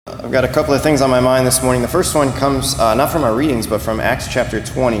I've got a couple of things on my mind this morning. The first one comes not from our readings, but from Acts chapter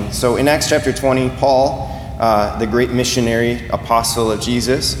 20. So in Acts chapter 20, Paul, the great missionary apostle of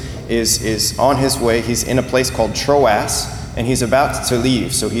Jesus, is on his way. He's in a place called Troas, and he's about to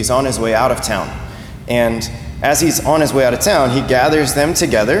leave. So he's on his way out of town. And as he's on his way out of town, he gathers them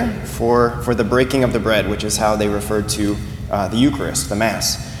together for the breaking of the bread, which is how they referred to the Eucharist, the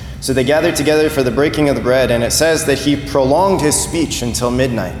Mass. So they gathered together for the breaking of the bread, and it says that he prolonged his speech until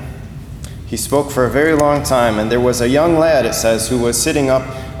midnight. He spoke for a very long time, and there was a young lad, it says, who was sitting up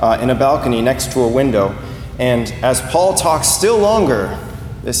in a balcony next to a window. And as Paul talked still longer,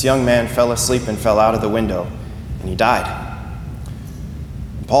 this young man fell asleep and fell out of the window, and he died.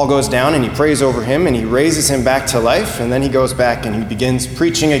 Paul goes down and he prays over him, and he raises him back to life, and then he goes back and he begins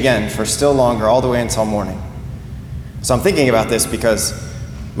preaching again for still longer, all the way until morning. So I'm thinking about this because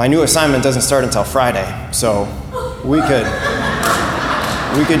my new assignment doesn't start until Friday, so we could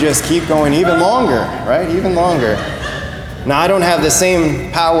just keep going even longer, right? Even longer. Now, I don't have the same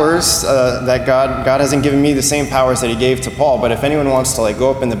powers that God hasn't given me the same powers that he gave to Paul, but if anyone wants to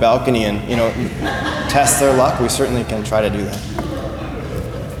go up in the balcony and, test their luck, we certainly can try to do that.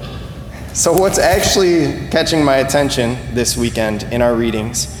 So what's actually catching my attention this weekend in our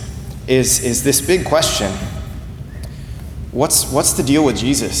readings is this big question. What's the deal with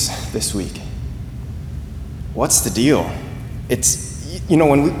Jesus this week? What's the deal? It's,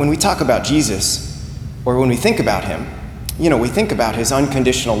 when we talk about Jesus, or when we think about him, we think about his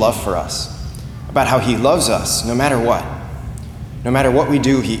unconditional love for us, about how he loves us no matter what. No matter what we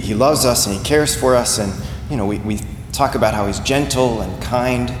do, he loves us and he cares for us, and, we talk about how he's gentle and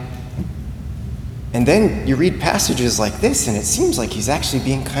kind. And then you read passages like this, and it seems like he's actually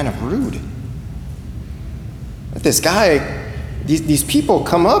being kind of rude. This guy, these people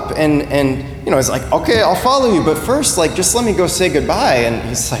come up and it's like, okay, I'll follow you, but first, just let me go say goodbye. And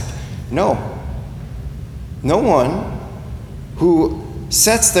he's like, no one who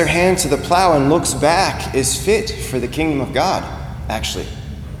sets their hand to the plow and looks back is fit for the kingdom of God, actually.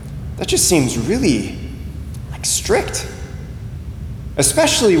 That just seems really, strict.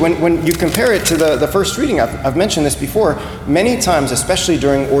 Especially when you compare it to the first reading. I've mentioned this before many times, especially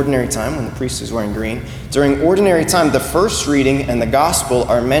during ordinary time when the priest is wearing green. During ordinary time, the first reading and the gospel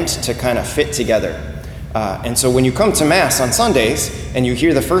are meant to kind of fit together. And so when you come to Mass on Sundays and you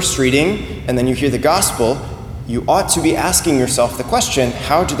hear the first reading and then you hear the gospel, you ought to be asking yourself the question,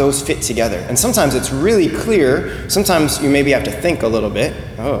 how do those fit together? And sometimes it's really clear. Sometimes you maybe have to think a little bit.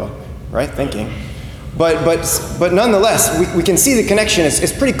 Oh, right, thinking. But nonetheless, we can see the connection.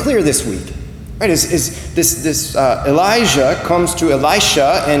 It's pretty clear this week, right? This Elijah comes to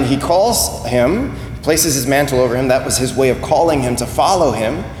Elisha and he calls him, places his mantle over him. That was his way of calling him to follow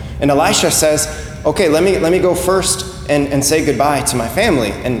him. And Elisha says, "Okay, let me go first and say goodbye to my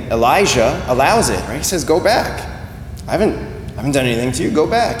family." And Elijah allows it, right? He says, "Go back. I haven't done anything to you. Go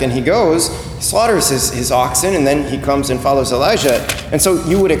back." And he goes, he slaughters his oxen, and then he comes and follows Elijah. And so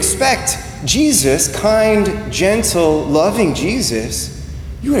you would expect Jesus, kind, gentle, loving Jesus,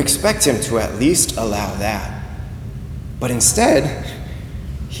 you would expect him to at least allow that. But instead,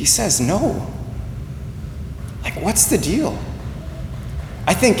 he says no. What's the deal?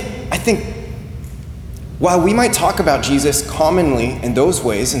 I think while we might talk about Jesus commonly in those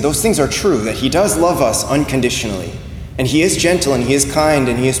ways, and those things are true, that he does love us unconditionally, and he is gentle, and he is kind,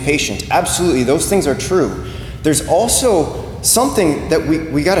 and he is patient. Absolutely, those things are true. There's also something that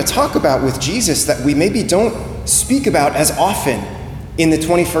we got to talk about with Jesus that we maybe don't speak about as often in the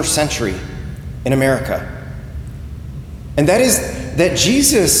 21st century in America. And that is that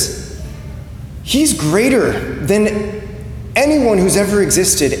Jesus, he's greater than anyone who's ever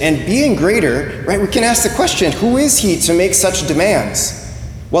existed. And being greater, right, we can ask the question, who is he to make such demands?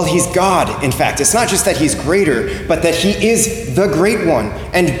 Well, he's God, in fact. It's not just that he's greater, but that he is the great one.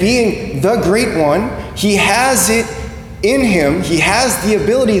 And being the great one, he has it in him, he has the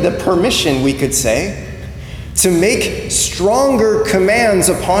ability, the permission, we could say, to make stronger commands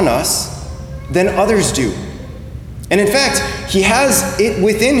upon us than others do. And in fact, he has it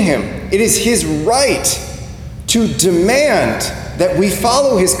within him. It is his right to demand that we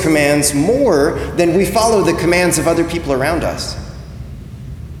follow his commands more than we follow the commands of other people around us.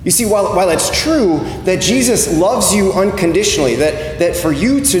 You see, while it's true that Jesus loves you unconditionally, that for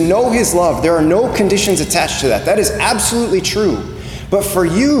you to know his love, there are no conditions attached to that. That is absolutely true. But for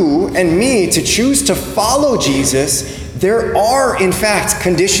you and me to choose to follow Jesus, there are, in fact,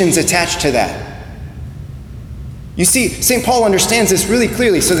 conditions attached to that. You see, St. Paul understands this really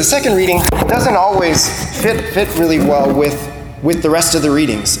clearly. So the second reading doesn't always fit really well with with the rest of the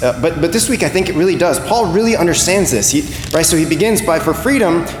readings. But this week I think it really does. Paul really understands this. So he begins by, for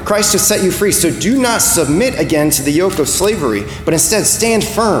freedom, Christ has set you free. So do not submit again to the yoke of slavery, but instead stand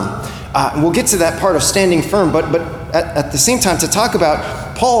firm. And we'll get to that part of standing firm, but at the same time to talk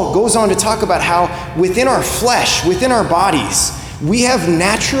about, Paul goes on to talk about how within our flesh, within our bodies, we have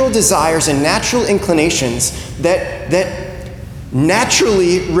natural desires and natural inclinations that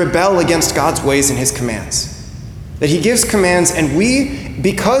naturally rebel against God's ways and his commands. That he gives commands, and we,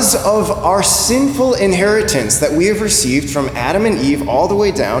 because of our sinful inheritance that we have received from Adam and Eve all the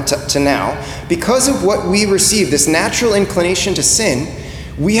way down to now, because of what we received, this natural inclination to sin,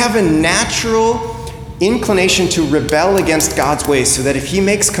 we have a natural inclination to rebel against God's ways, so that if he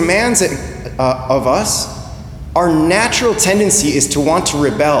makes commands of us, our natural tendency is to want to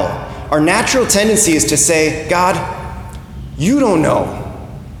rebel. Our natural tendency is to say, God, you don't know.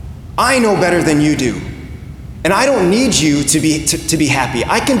 I know better than you do. And I don't need you to be happy.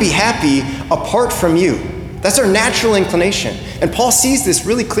 I can be happy apart from you. That's our natural inclination. And Paul sees this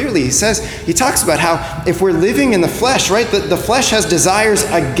really clearly. He talks about how if we're living in the flesh, right, the flesh has desires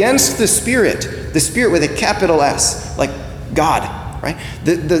against the Spirit with a capital S, like God, right?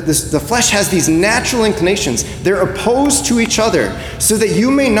 The flesh has these natural inclinations. They're opposed to each other so that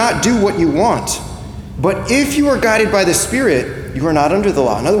you may not do what you want. But if you are guided by the Spirit, you are not under the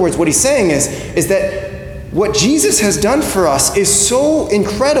law. In other words, what he's saying is that what Jesus has done for us is so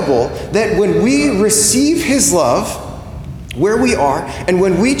incredible that when we receive his love where we are, and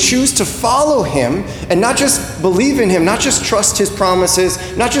when we choose to follow him and not just believe in him, not just trust his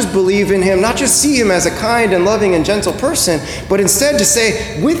promises, not just believe in him, not just see him as a kind and loving and gentle person, but instead to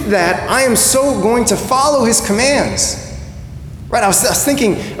say, with that, I am so going to follow his commands. Right, I was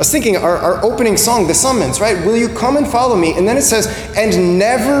thinking our opening song, the summons, right? Will you come and follow me? And then it says, and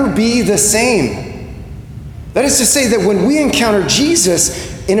never be the same. That is to say that when we encounter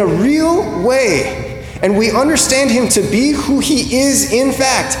Jesus in a real way, and we understand him to be who he is in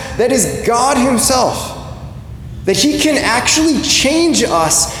fact, that is God himself, that he can actually change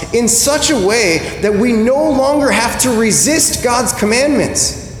us in such a way that we no longer have to resist God's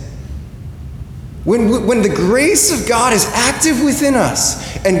commandments. When the grace of God is active within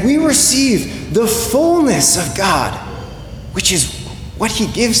us, and we receive the fullness of God, which is what he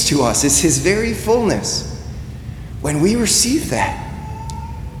gives to us, is his very fullness. When we receive that,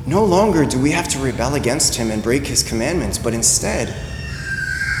 no longer do we have to rebel against him and break his commandments, but instead,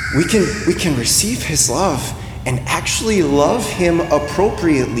 we can receive his love and actually love him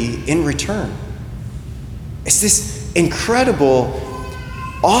appropriately in return. It's this incredible,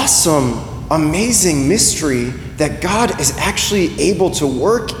 awesome, amazing mystery that God is actually able to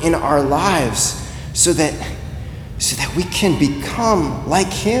work in our lives so that we can become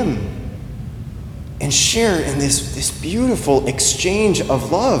like him and share in this beautiful exchange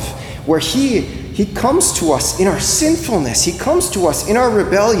of love where he comes to us in our sinfulness. He comes to us in our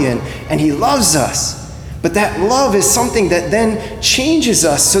rebellion, and he loves us. But that love is something that then changes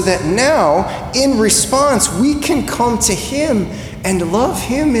us so that now, in response, we can come to him and love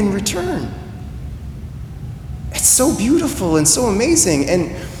him in return. It's so beautiful and so amazing.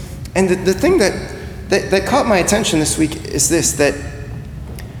 And the thing that caught my attention this week is this, that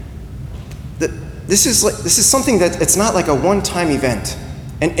this is something that it's not like a one-time event.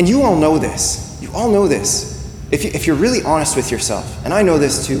 And you all know this. You all know this. If you're really honest with yourself, and I know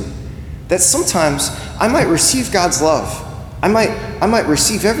this too, that sometimes I might receive God's love. I might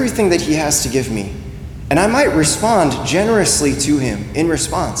receive everything that he has to give me. And I might respond generously to him in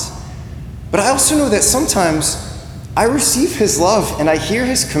response. But I also know that sometimes I receive his love and I hear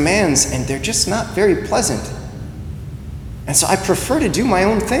his commands and they're just not very pleasant. And so I prefer to do my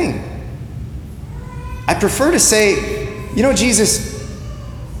own thing. I prefer to say, Jesus,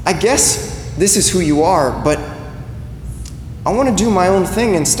 I guess this is who you are, but I want to do my own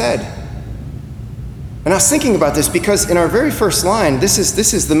thing instead. And I was thinking about this because in our very first line, this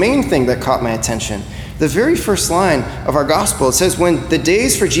is the main thing that caught my attention. The very first line of our gospel, it says, when the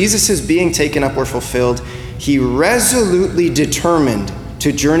days for Jesus' being taken up were fulfilled, he resolutely determined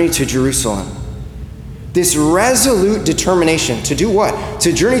to journey to Jerusalem. This resolute determination to do what?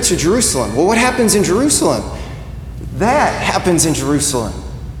 To journey to Jerusalem. Well, what happens in Jerusalem? That happens in Jerusalem.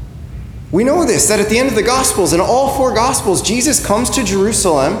 We know this, that at the end of the Gospels, in all four Gospels, Jesus comes to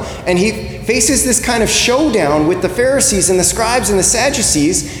Jerusalem and he faces this kind of showdown with the Pharisees and the scribes and the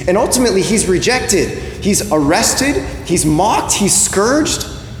Sadducees, and ultimately he's rejected. He's arrested, he's mocked, he's scourged,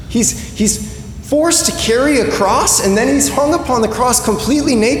 he's forced to carry a cross, and then he's hung upon the cross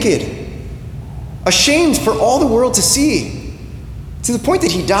completely naked, ashamed for all the world to see. to the point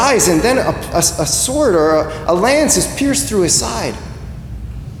that he dies, and then a sword or a lance is pierced through his side.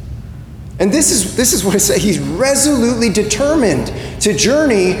 And this is what it says. He's resolutely determined to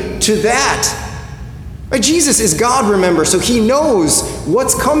journey to that. Right? Jesus is God, remember, so he knows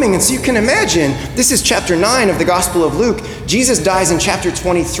what's coming. And so you can imagine, this is chapter 9 of the Gospel of Luke. Jesus dies in chapter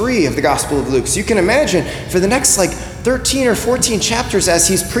 23 of the Gospel of Luke. So you can imagine for the next 13 or 14 chapters as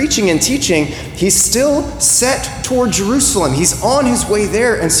he's preaching and teaching, he's still set toward Jerusalem. He's on his way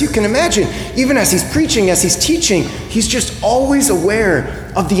there. And so you can imagine, even as he's preaching, as he's teaching, he's just always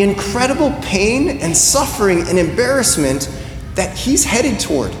aware of the incredible pain and suffering and embarrassment that he's headed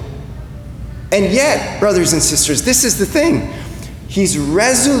toward. And yet, brothers and sisters, this is the thing. He's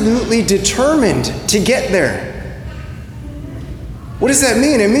resolutely determined to get there. What does that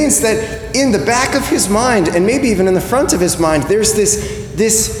mean? It means that in the back of his mind, and maybe even in the front of his mind, there's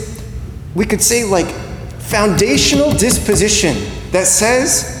this we could say foundational disposition that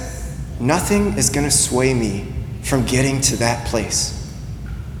says, nothing is going to sway me from getting to that place.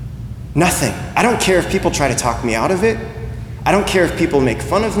 Nothing. I don't care if people try to talk me out of it. I don't care if people make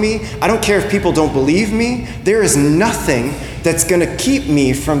fun of me. I don't care if people don't believe me. There is nothing that's going to keep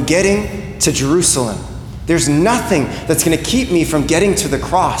me from getting to Jerusalem. There's nothing that's going to keep me from getting to the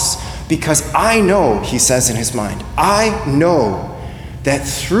cross, because I know, he says in his mind, I know that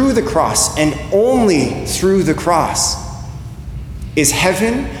through the cross and only through the cross is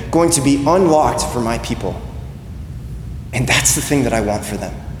heaven going to be unlocked for my people. And that's the thing that I want for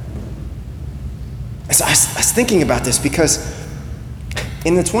them. So I was thinking about this because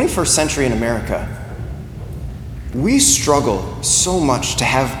in the 21st century in America, we struggle so much to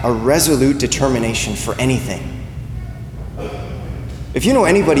have a resolute determination for anything. If you know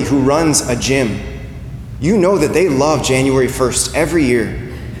anybody who runs a gym, you know that they love January 1st every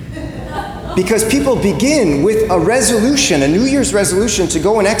year. Because people begin with a resolution, a New Year's resolution to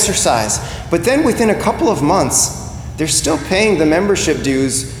go and exercise, but then within a couple of months, they're still paying the membership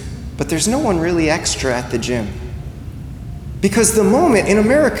dues, but there's no one really extra at the gym. Because the moment in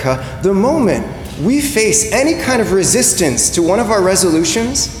America, the moment we face any kind of resistance to one of our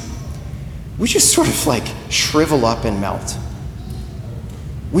resolutions, we just sort of shrivel up and melt.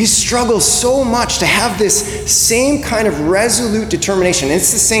 We struggle so much to have this same kind of resolute determination.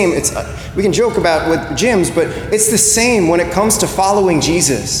 It's the same, we can joke about with gyms, but it's the same when it comes to following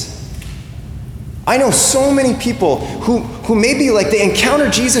Jesus. I know so many people who maybe they encounter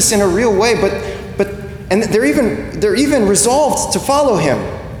Jesus in a real way, and they're even resolved to follow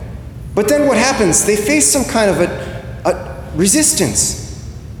him. But then what happens? They face some kind of a resistance.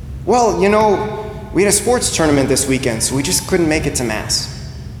 Well, we had a sports tournament this weekend, so we just couldn't make it to Mass.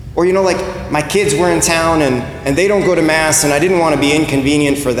 Or, my kids were in town and they don't go to Mass, and I didn't want to be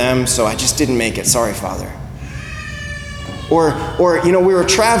inconvenient for them, so I just didn't make it. Sorry, Father. Or we were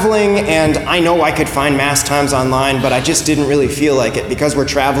traveling, and I know I could find Mass times online, but I just didn't really feel like it because we're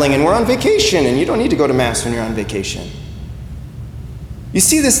traveling and we're on vacation, and you don't need to go to Mass when you're on vacation. You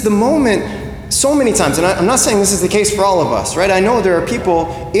see this the moment so many times, and I'm not saying this is the case for all of us, right? I know there are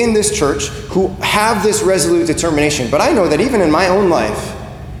people in this church who have this resolute determination, but I know that even in my own life,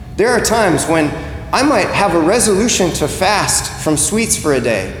 there are times when I might have a resolution to fast from sweets for a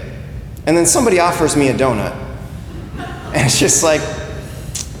day, and then somebody offers me a donut. And it's just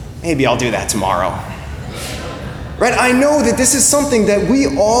maybe I'll do that tomorrow. Right? I know that this is something that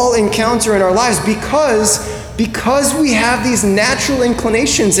we all encounter in our lives because we have these natural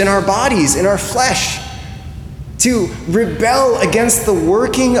inclinations in our bodies, in our flesh, to rebel against the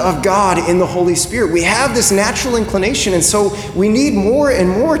working of God in the Holy Spirit. We have this natural inclination, and so we need more and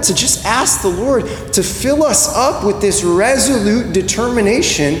more to just ask the Lord to fill us up with this resolute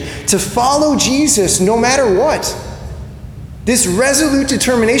determination to follow Jesus no matter what. This resolute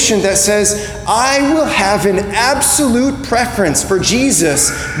determination that says, I will have an absolute preference for Jesus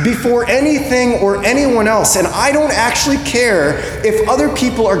before anything or anyone else. And I don't actually care if other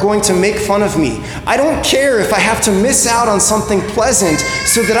people are going to make fun of me. I don't care if I have to miss out on something pleasant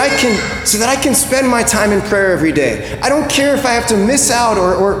so that I can spend my time in prayer every day. I don't care if I have to miss out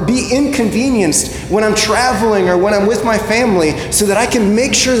or be inconvenienced when I'm traveling or when I'm with my family so that I can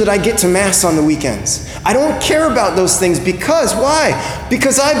make sure that I get to Mass on the weekends. I don't care about those things because, why?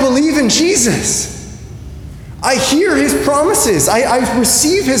 Because I believe in Jesus. I hear his promises. I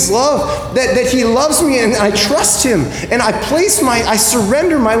receive his love, that he loves me, and I trust him, and I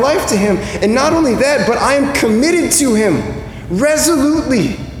surrender my life to him. And not only that, but I am committed to him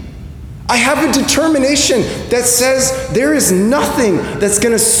resolutely. I have a determination that says there is nothing that's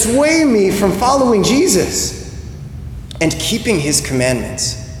going to sway me from following Jesus and keeping his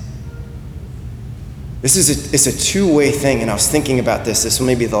commandments. It's a two-way thing, and I was thinking about this. This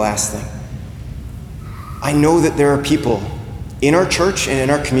may be the last thing. I know that there are people in our church and in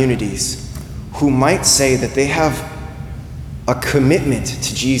our communities who might say that they have a commitment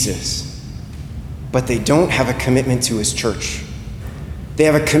to Jesus, but they don't have a commitment to his church. They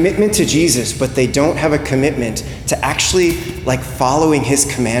have a commitment to Jesus, but they don't have a commitment to actually following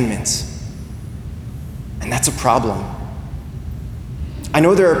his commandments. And that's a problem. I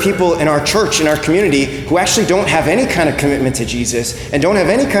know there are people in our church, in our community, who actually don't have any kind of commitment to Jesus and don't have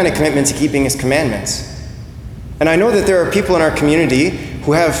any kind of commitment to keeping his commandments. And I know that there are people in our community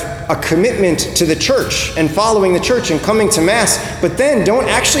who have a commitment to the church and following the church and coming to Mass, but then don't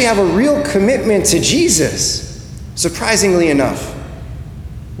actually have a real commitment to Jesus, surprisingly enough.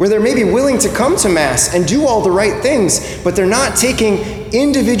 Where they're maybe willing to come to Mass and do all the right things, but they're not taking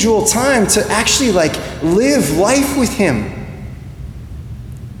individual time to actually live life with him.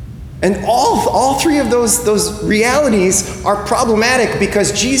 And all three of those realities are problematic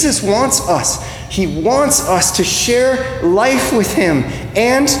because Jesus wants us. He wants us to share life with him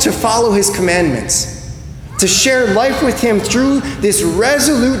and to follow his commandments. To share life with him through this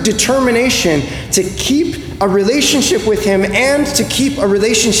resolute determination to keep a relationship with him and to keep a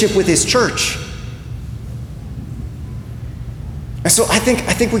relationship with his church. And so I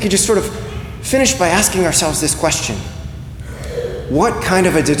think we could just sort of finish by asking ourselves this question. What kind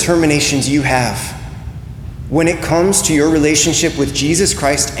of a determination do you have when it comes to your relationship with Jesus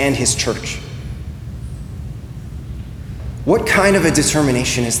Christ and his church? What kind of a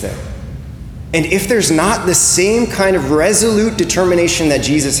determination is there? And if there's not the same kind of resolute determination that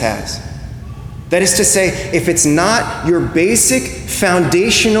Jesus has, that is to say, if it's not your basic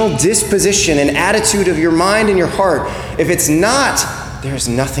foundational disposition and attitude of your mind and your heart, if it's not, there's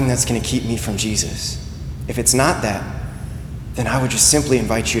nothing that's going to keep me from Jesus. If it's not that, then I would just simply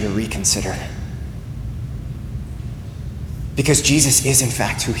invite you to reconsider. Because Jesus is in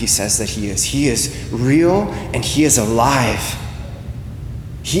fact who he says that he is. He is real and he is alive.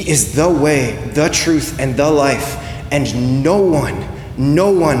 He is the way, the truth, and the life. And no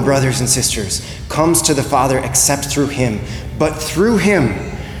one, brothers and sisters, comes to the Father except through him. But through him,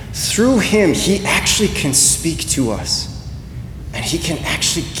 he actually can speak to us. And he can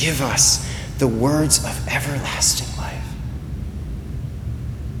actually give us the words of everlasting life.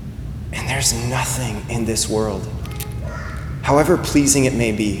 And there's nothing in this world, however pleasing it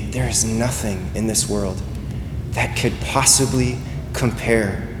may be, there is nothing in this world that could possibly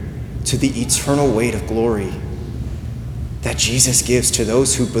compare to the eternal weight of glory that Jesus gives to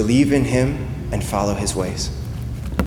those who believe in him and follow his ways.